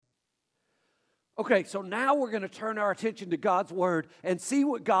Okay, so now we're going to turn our attention to God's Word and see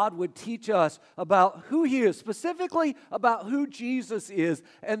what God would teach us about who He is, specifically about who Jesus is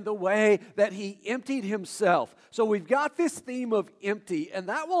and the way that He emptied Himself. So we've got this theme of empty, and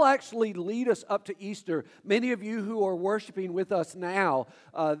that will actually lead us up to Easter. Many of you who are worshiping with us now,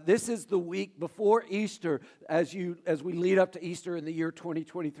 this is the week before Easter as we lead up to Easter in the year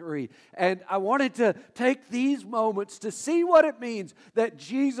 2023. And I wanted to take these moments to see what it means that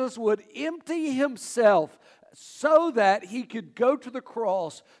Jesus would empty Himself so that He could go to the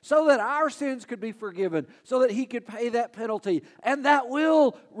cross, so that our sins could be forgiven, so that He could pay that penalty. And that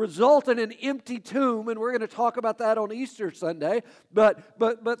will result in an empty tomb, and we're going to talk about that on Easter Sunday. But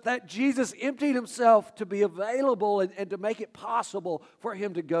that Jesus emptied Himself to be available and to make it possible for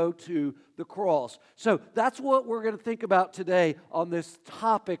Him to go to the cross. So that's what we're going to think about today on this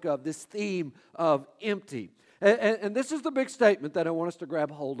topic of this theme of empty. And this is the big statement that I want us to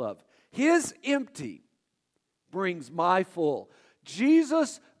grab hold of. His empty brings my full.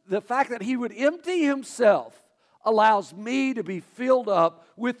 Jesus, the fact that He would empty Himself allows me to be filled up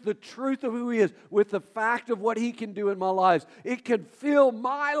with the truth of who He is, with the fact of what He can do in my life. It can fill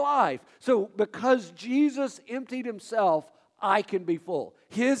my life. So because Jesus emptied Himself, I can be full.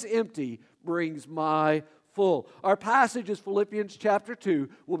 His empty brings my full. Our passage is Philippians chapter 2.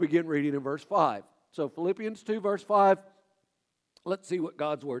 We'll begin reading in verse 5. So Philippians 2 verse 5. Let's see what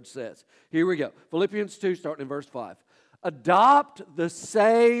God's Word says. Here we go. Philippians 2, starting in verse 5. Adopt the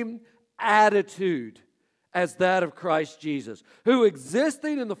same attitude as that of Christ Jesus, who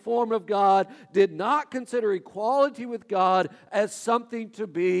existing in the form of God, did not consider equality with God as something to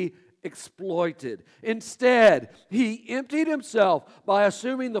be exploited. Instead, He emptied Himself by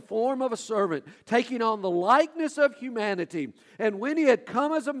assuming the form of a servant, taking on the likeness of humanity. And when He had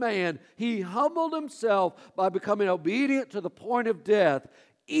come as a man, He humbled Himself by becoming obedient to the point of death,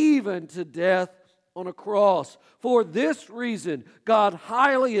 even to death on a cross. For this reason, God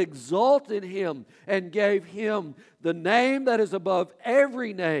highly exalted Him and gave Him the name that is above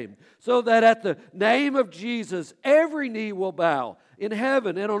every name, so that at the name of Jesus every knee will bow, in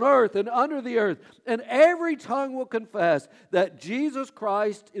heaven and on earth and under the earth, and every tongue will confess that Jesus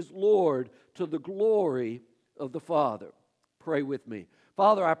Christ is Lord, to the glory of the Father. Pray with me.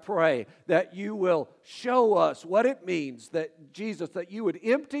 Father, I pray that You will show us what it means that Jesus, that You would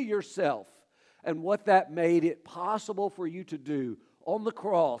empty Yourself, and what that made it possible for You to do on the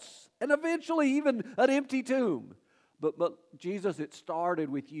cross, and eventually even an empty tomb. But Jesus, it started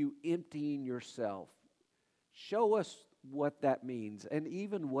with You emptying Yourself. Show us what that means, and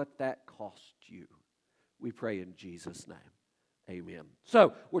even what that cost You. We pray in Jesus' name. Amen.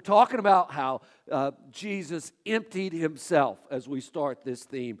 So, we're talking about how Jesus emptied Himself as we start this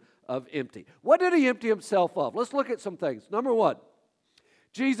theme of empty. What did He empty Himself of? Let's look at some things. Number one,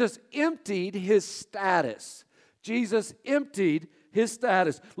 Jesus emptied His status. Jesus emptied His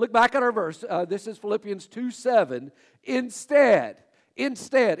status. Look back at our verse. This is Philippians 2:7. Instead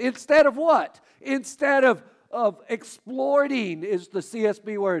of what? Instead of exploiting is the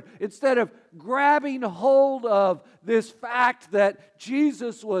CSB word. Instead of grabbing hold of this fact that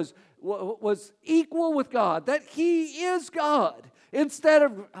Jesus was equal with God, that He is God, instead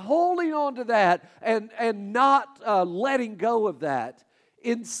of holding on to that and not letting go of that,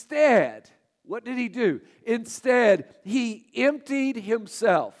 instead, what did He do? Instead, He emptied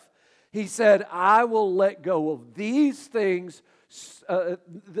Himself. He said, I will let go of these things,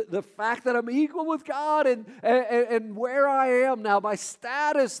 the fact that I'm equal with God and where I am now, my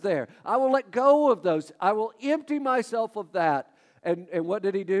status there. I will let go of those. I will empty myself of that. And what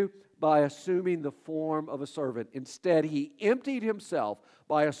did He do? By assuming the form of a servant. Instead, He emptied Himself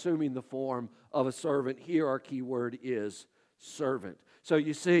by assuming the form of a servant. Here our key word is servant. So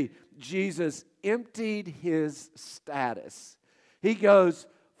you see, Jesus emptied His status. He goes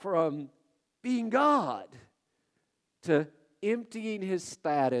from being God to emptying His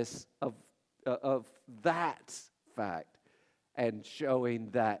status of that fact and showing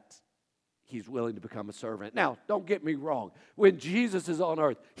that He's willing to become a servant. Now, don't get me wrong. When Jesus is on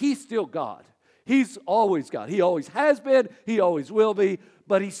earth, He's still God. He's always God. He always has been. He always will be.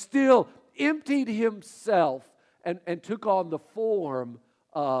 But He still emptied Himself and took on the form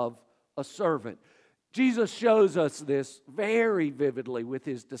of a servant. Jesus shows us this very vividly with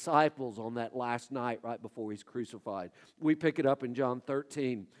His disciples on that last night right before He's crucified. We pick it up in John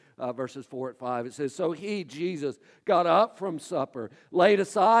 13, verses 4 and 5. It says, So He, Jesus, got up from supper, laid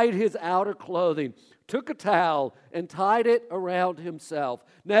aside His outer clothing, took a towel and tied it around Himself.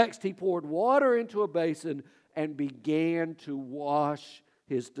 Next, He poured water into a basin and began to wash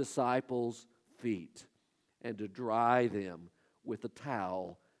His disciples' feet and to dry them with a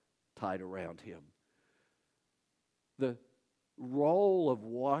towel tied around him. The role of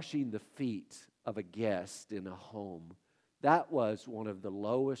washing the feet of a guest in a home, that was one of the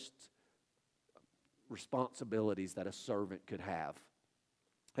lowest responsibilities that a servant could have.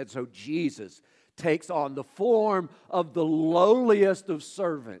 And so Jesus takes on the form of the lowliest of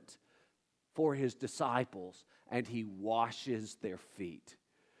servant for his disciples, and he washes their feet.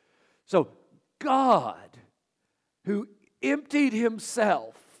 So God, who emptied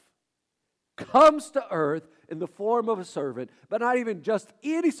himself, comes to earth in the form of a servant, but not even just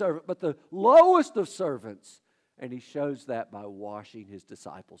any servant, but the lowest of servants. And he shows that by washing his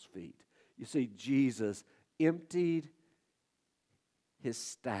disciples' feet. You see, Jesus emptied his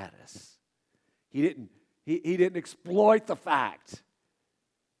status. He didn't exploit the fact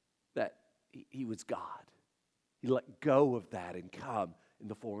that he was God. He let go of that and come in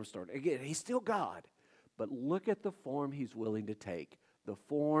the form of servant. Again, he's still God, but look at the form he's willing to take, the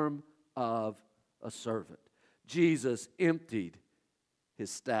form of a servant. Jesus emptied his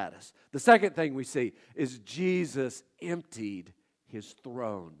status. The second thing we see is Jesus emptied his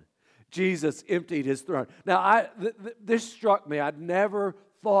throne. Jesus emptied his throne. Now, this struck me. I'd never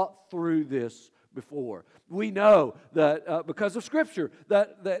thought through this before. We know that because of Scripture,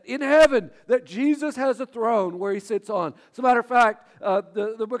 that in heaven, that Jesus has a throne where he sits on. As a matter of fact,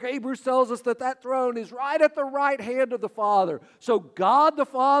 the book of Hebrews tells us that throne is right at the right hand of the Father. So God the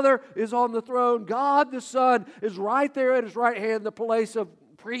Father is on the throne. God the Son is right there at his right hand, the place of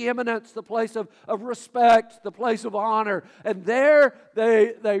preeminence, the place of respect, the place of honor. And there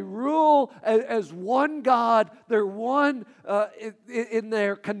they rule as one God. They're one in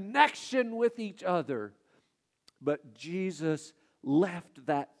their connection with each other. But Jesus left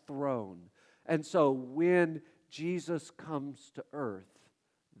that throne. And so when Jesus comes to earth,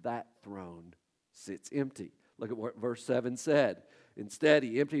 that throne sits empty. Look at what verse 7 said. Instead,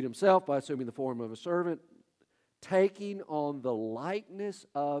 he emptied himself by assuming the form of a servant, taking on the likeness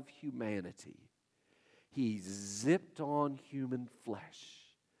of humanity. He zipped on human flesh.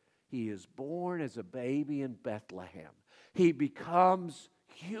 He is born as a baby in Bethlehem. He becomes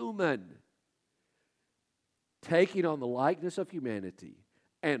human, taking on the likeness of humanity.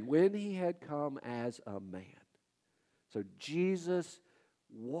 And when he had come as a man. So Jesus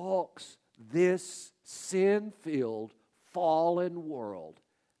walks this sin-filled, fallen world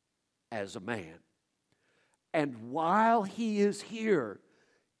as a man. And while he is here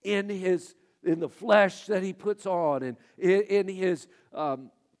in the flesh that he puts on, and in his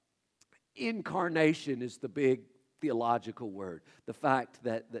incarnation is the big theological word. The fact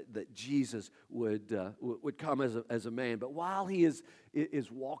that Jesus would come as a man. But while he is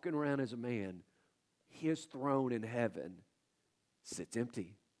walking around as a man, his throne in heaven sits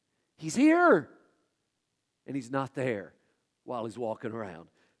empty. He's here, and he's not there while he's walking around.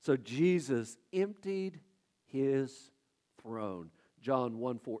 So Jesus emptied his throne. John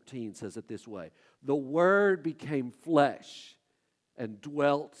 1:14 says it this way: the Word became flesh and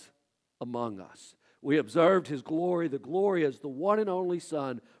dwelt among us. We observed his glory. The glory as the one and only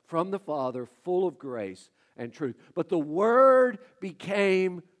Son from the Father, full of grace and truth. But the Word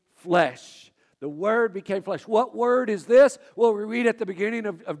became flesh. The Word became flesh. What Word is this? Well, we read at the beginning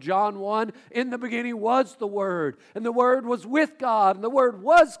of John 1, in the beginning was the Word, and the Word was with God, and the Word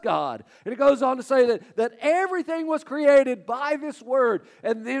was God. And it goes on to say that everything was created by this Word.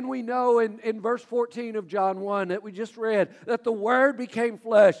 And then we know in verse 14 of John 1 that we just read, that the Word became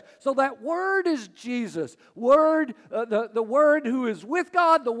flesh. So that Word is Jesus. The Word who is with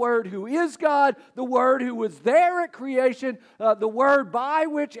God, the Word who is God, the Word who was there at creation, the Word by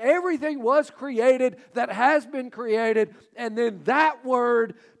which everything was created, that has been created, and then that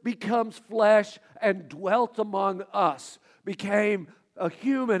Word becomes flesh and dwelt among us, became a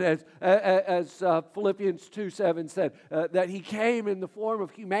human, as Philippians 2:7 said, that he came in the form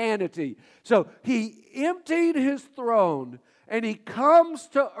of humanity. So he emptied his throne, and he comes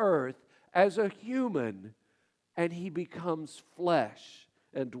to earth as a human, and he becomes flesh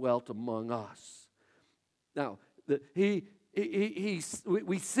and dwelt among us. Now,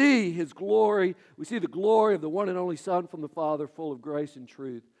 we see his glory. We see the glory of the one and only Son from the Father, full of grace and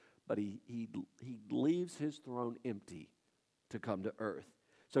truth. But he leaves his throne empty to come to earth.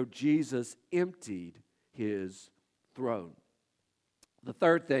 So Jesus emptied his throne. The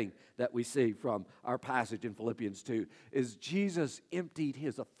third thing that we see from our passage in Philippians 2 is Jesus emptied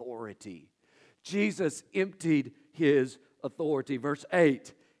his authority. Jesus emptied his authority. Verse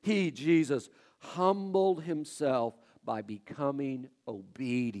 8, he, Jesus, humbled himself by becoming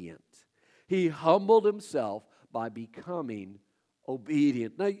obedient. He humbled himself by becoming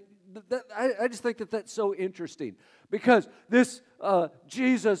obedient. Now, I just think that that's so interesting, because this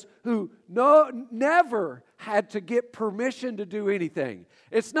Jesus who never had to get permission to do anything.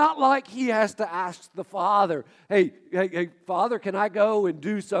 It's not like he has to ask the Father, hey, Father, can I go and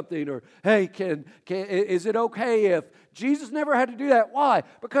do something? Or, hey, is it okay if... Jesus never had to do that. Why?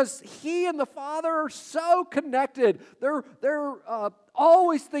 Because he and the Father are so connected. They're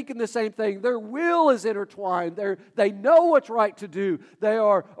always thinking the same thing. Their will is intertwined. They know what's right to do. They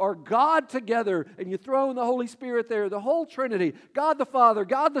are God together. And you throw in the Holy Spirit there, the whole Trinity, God the Father,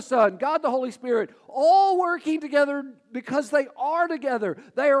 God the Son, God the Holy Spirit, all working together because they are together.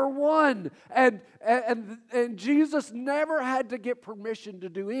 They are one. And Jesus never had to get permission to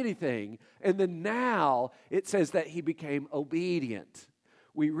do anything. And then now it says that he became obedient.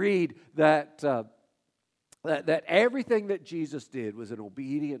 We read that everything that Jesus did was in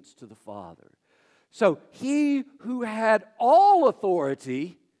obedience to the Father. So he who had all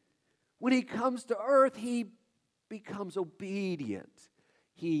authority, when he comes to earth, he becomes obedient.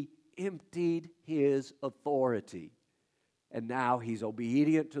 He emptied his authority. And now he's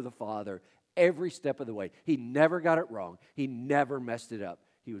obedient to the Father every step of the way. He never got it wrong. He never messed it up.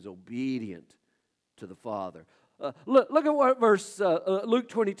 He was obedient to the Father. Look at what verse Luke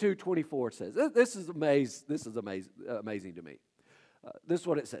 22:24 says. This is amazing to me. This is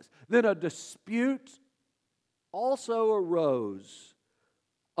what it says. Then a dispute also arose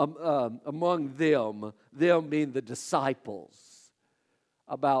among them being the disciples,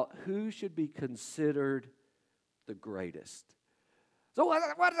 about who should be considered the greatest. So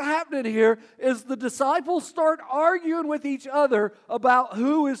what's happening here is the disciples start arguing with each other about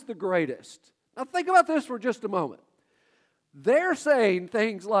who is the greatest. Now think about this for just a moment. They're saying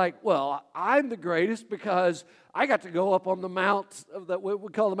things like, well, I'm the greatest because I got to go up on the mount that we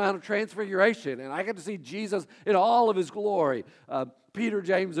call the Mount of Transfiguration, and I got to see Jesus in all of his glory. Peter,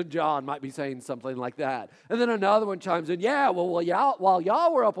 James, and John might be saying something like that. And then another one chimes in, while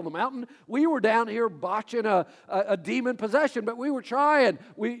y'all were up on the mountain, we were down here botching a demon possession, but we were trying.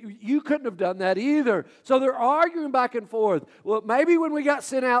 You couldn't have done that either. So they're arguing back and forth. Well, maybe when we got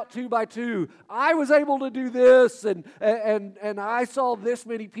sent out 2 by 2, I was able to do this, and I saw this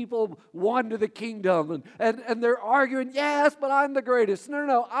many people won to the kingdom. And they're arguing, yes, but I'm the greatest.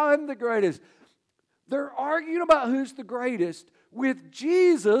 No, I'm the greatest. They're arguing about who's the greatest with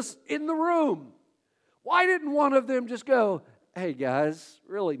Jesus in the room. Why didn't one of them just go, hey guys,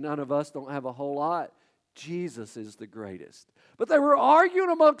 really none of us don't have a whole lot. Jesus is the greatest. But they were arguing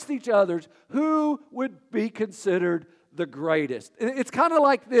amongst each other who would be considered the greatest. It's kind of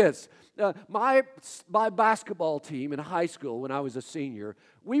like this. My basketball team in high school when I was a senior,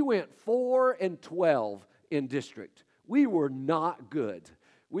 we went 4-12 in district. We were not good.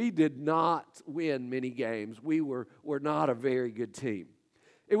 We did not win many games. We were not a very good team.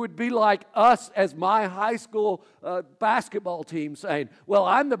 It would be like us as my high school basketball team saying, well,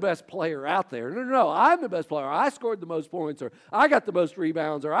 I'm the best player out there. No, I'm the best player. I scored the most points, or I got the most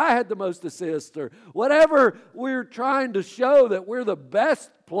rebounds, or I had the most assists, or whatever. We're trying to show that we're the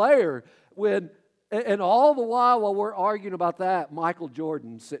best player and all the while we're arguing about that, Michael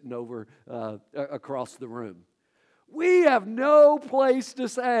Jordan sitting over across the room. We have no place to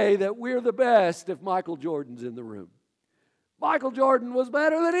say that we're the best if Michael Jordan's in the room. Michael Jordan was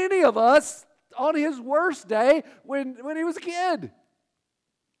better than any of us on his worst day when he was a kid.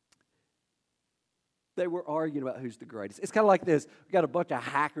 They were arguing about who's the greatest. It's kind of like this. We've got a bunch of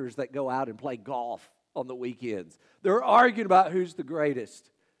hackers that go out and play golf on the weekends. They're arguing about who's the greatest.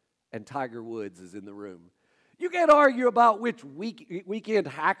 And Tiger Woods is in the room. You can't argue about which weekend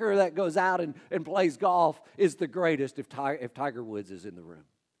hacker that goes out and plays golf is the greatest if Tiger Woods is in the room.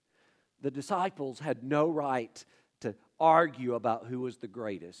 The disciples had no right to argue about who was the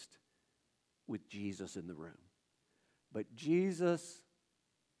greatest with Jesus in the room. But Jesus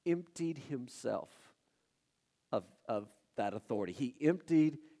emptied himself of that authority. He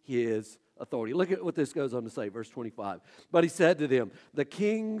emptied his authority. Look at what this goes on to say, verse 25. But he said to them, the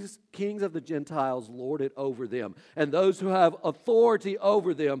kings of the Gentiles lord it over them, and those who have authority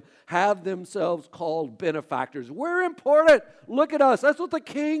over them have themselves called benefactors. We're important. Look at us. That's what the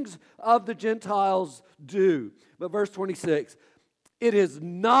kings of the Gentiles do. But verse 26, it is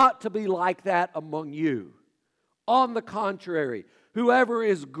not to be like that among you. On the contrary, whoever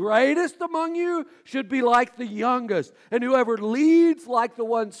is greatest among you should be like the youngest, and whoever leads like the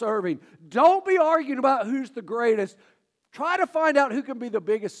one serving. Don't be arguing about who's the greatest. Try to find out who can be the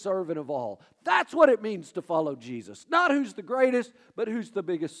biggest servant of all. That's what it means to follow Jesus. Not who's the greatest, but who's the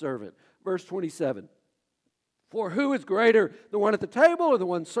biggest servant. Verse 27. For who is greater, the one at the table or the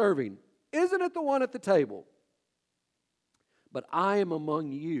one serving? Isn't it the one at the table? But I am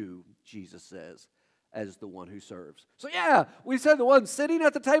among you, Jesus says, as the one who serves. So yeah, we said the one sitting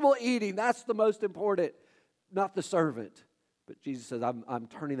at the table eating, that's the most important, not the servant. But Jesus says, I'm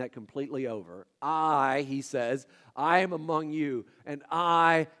turning that completely over. He says, I am among you, and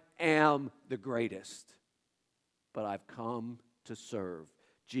I am the greatest. But I've come to serve.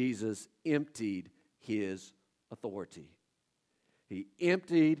 Jesus emptied his authority. He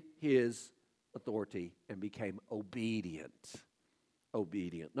emptied his authority and became obedient.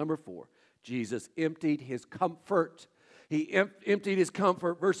 Obedient. Number 4, Jesus emptied his comfort. He emptied his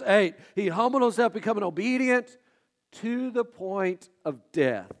comfort. Verse 8, he humbled himself, becoming obedient to the point of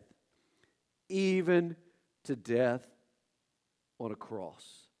death, even to death on a cross.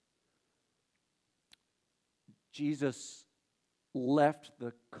 Jesus left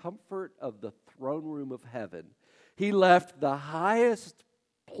the comfort of the throne room of heaven. He left the highest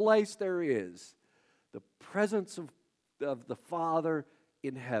place there is, the presence of the Father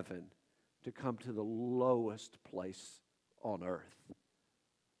in heaven, to come to the lowest place on earth,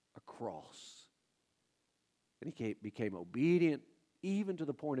 a cross. And he became obedient even to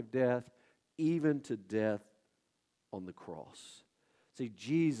the point of death, even to death on the cross. See,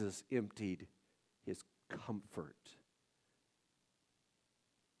 Jesus emptied his comfort.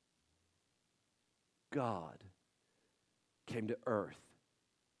 God came to earth.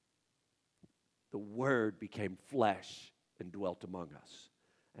 The Word became flesh and dwelt among us.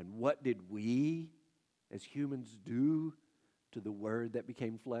 And what did we as humans do to the Word that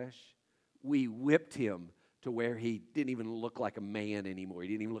became flesh? We whipped him to where he didn't even look like a man anymore. He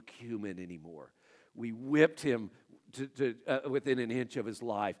didn't even look human anymore. We whipped him to within an inch of his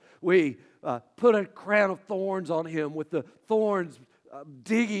life. We put a crown of thorns on him with the thorns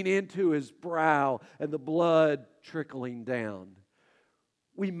digging into his brow and the blood trickling down.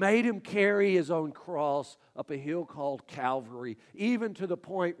 We made him carry his own cross up a hill called Calvary, even to the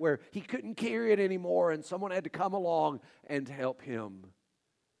point where he couldn't carry it anymore and someone had to come along and help him.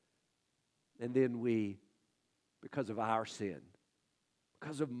 And then we, because of our sin,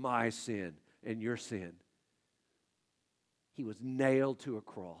 because of my sin and your sin, he was nailed to a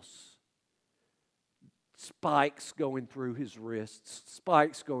cross. Spikes going through his wrists,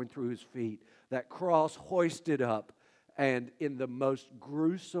 spikes going through his feet. That cross hoisted up, and in the most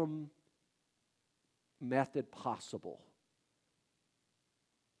gruesome method possible,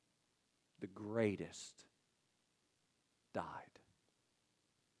 the greatest died.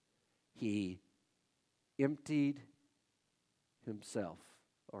 He emptied himself,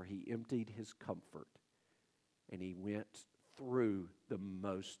 or he emptied his comfort, and he went through the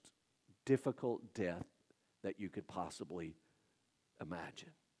most difficult death that you could possibly imagine.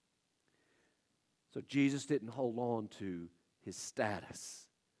 So Jesus didn't hold on to his status.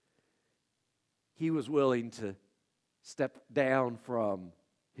 He was willing to step down from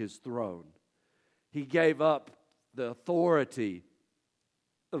his throne. He gave up the authority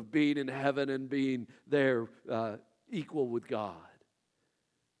of being in heaven and being there equal with God.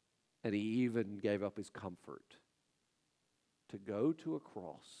 And he even gave up his comfort to go to a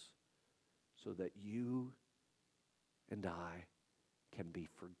cross so that you and I can be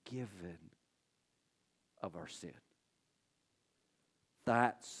forgiven of our sin.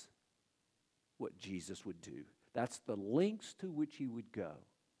 That's what Jesus would do. That's the lengths to which he would go.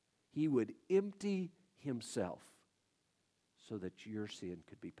 He would empty himself so that your sin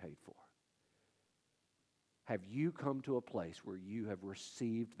could be paid for. Have you come to a place where you have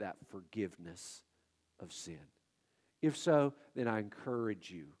received that forgiveness of sin? If so, then I encourage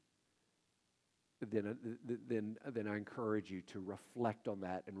you. Then I encourage you to reflect on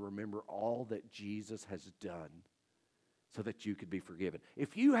that and remember all that Jesus has done so that you could be forgiven.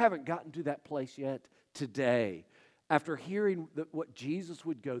 If you haven't gotten to that place yet, today, after hearing what Jesus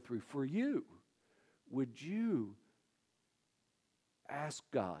would go through for you, would you ask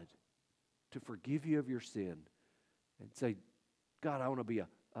God to forgive you of your sin and say, God, I want to be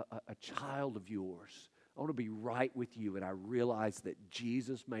a child of yours. I want to be right with you, and I realize that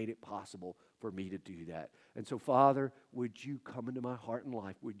Jesus made it possible for me to do that. And so, Father, would you come into my heart and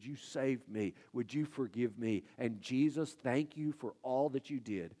life? Would you save me? Would you forgive me? And Jesus, thank you for all that you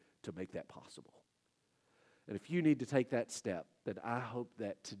did to make that possible. And if you need to take that step, then I hope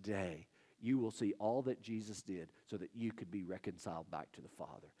that today you will see all that Jesus did so that you could be reconciled back to the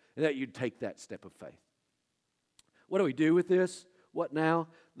Father, and that you'd take that step of faith. What do we do with this? What now?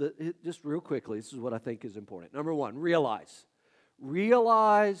 Just real quickly, this is what I think is important. Number one, realize.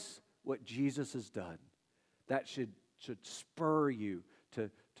 Realize what Jesus has done. That should spur you to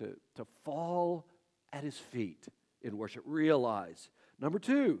fall at his feet in worship. Realize. Number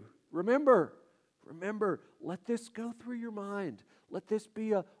two, remember. Let this go through your mind. Let this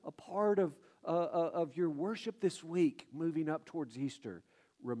be a part of of your worship this week, moving up towards Easter,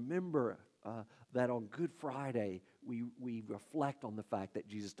 remember that on Good Friday, we reflect on the fact that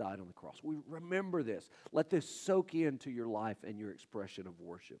Jesus died on the cross. We remember this. Let this soak into your life and your expression of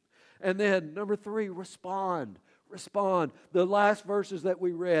worship. And then, number 3, respond. Respond. The last verses that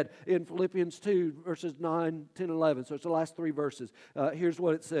we read in Philippians 2, verses 9, 10, 11. So it's the last 3 verses. Here's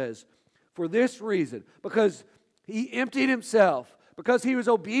what it says. For this reason, because He emptied Himself, because He was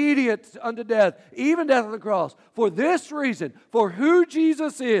obedient unto death, even death on the cross. For this reason, for who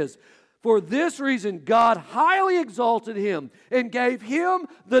Jesus is, for this reason, God highly exalted Him and gave Him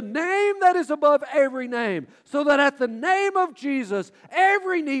the name that is above every name, so that at the name of Jesus,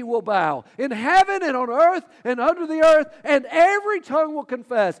 every knee will bow in heaven and on earth and under the earth, and every tongue will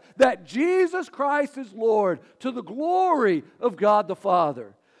confess that Jesus Christ is Lord, to the glory of God the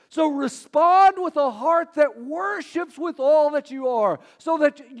Father. So respond with a heart that worships with all that you are, so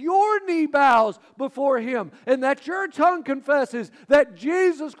that your knee bows before Him, and that your tongue confesses that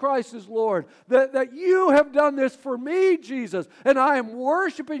Jesus Christ is Lord, that you have done this for me, Jesus, and I am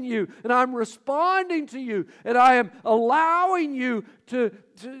worshiping you, and I'm responding to you, and I am allowing you to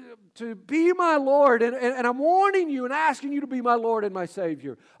be my Lord, and I'm warning you and asking you to be my Lord and my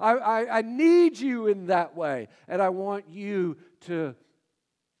Savior. I need you in that way, and I want you to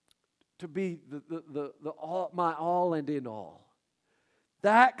be my all and in all.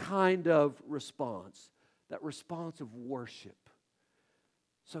 That kind of response, that response of worship.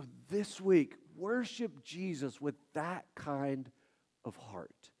 So this week, worship Jesus with that kind of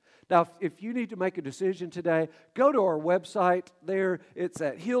heart. Now, if you need to make a decision today, go to our website there. It's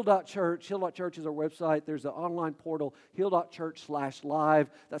at heal.church. Heal.church is our website. There's an online portal, heal.church/live.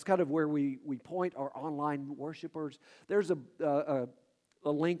 That's kind of where we point our online worshipers. There's a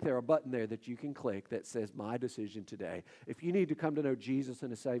link there, a button there that you can click that says My Decision Today. If you need to come to know Jesus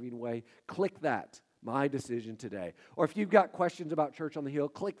in a saving way, click that, My Decision Today. Or if you've got questions about Church on the Hill,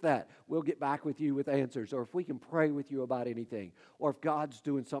 click that. We'll get back with you with answers. Or if we can pray with you about anything. Or if God's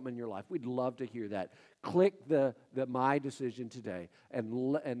doing something in your life, we'd love to hear that. Click the My Decision Today and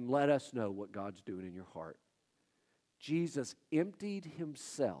let us know what God's doing in your heart. Jesus emptied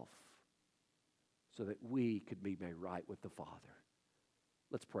Himself so that we could be made right with the Father.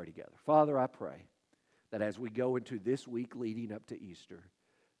 Let's pray together. Father, I pray that as we go into this week leading up to Easter,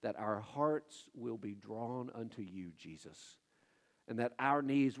 that our hearts will be drawn unto you, Jesus, and that our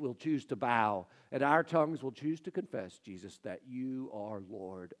knees will choose to bow and our tongues will choose to confess, Jesus, that you are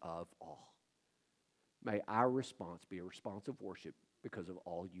Lord of all. May our response be a response of worship because of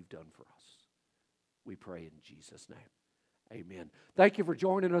all you've done for us. We pray in Jesus' name. Amen. Thank you for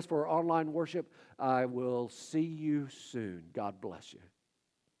joining us for our online worship. I will see you soon. God bless you.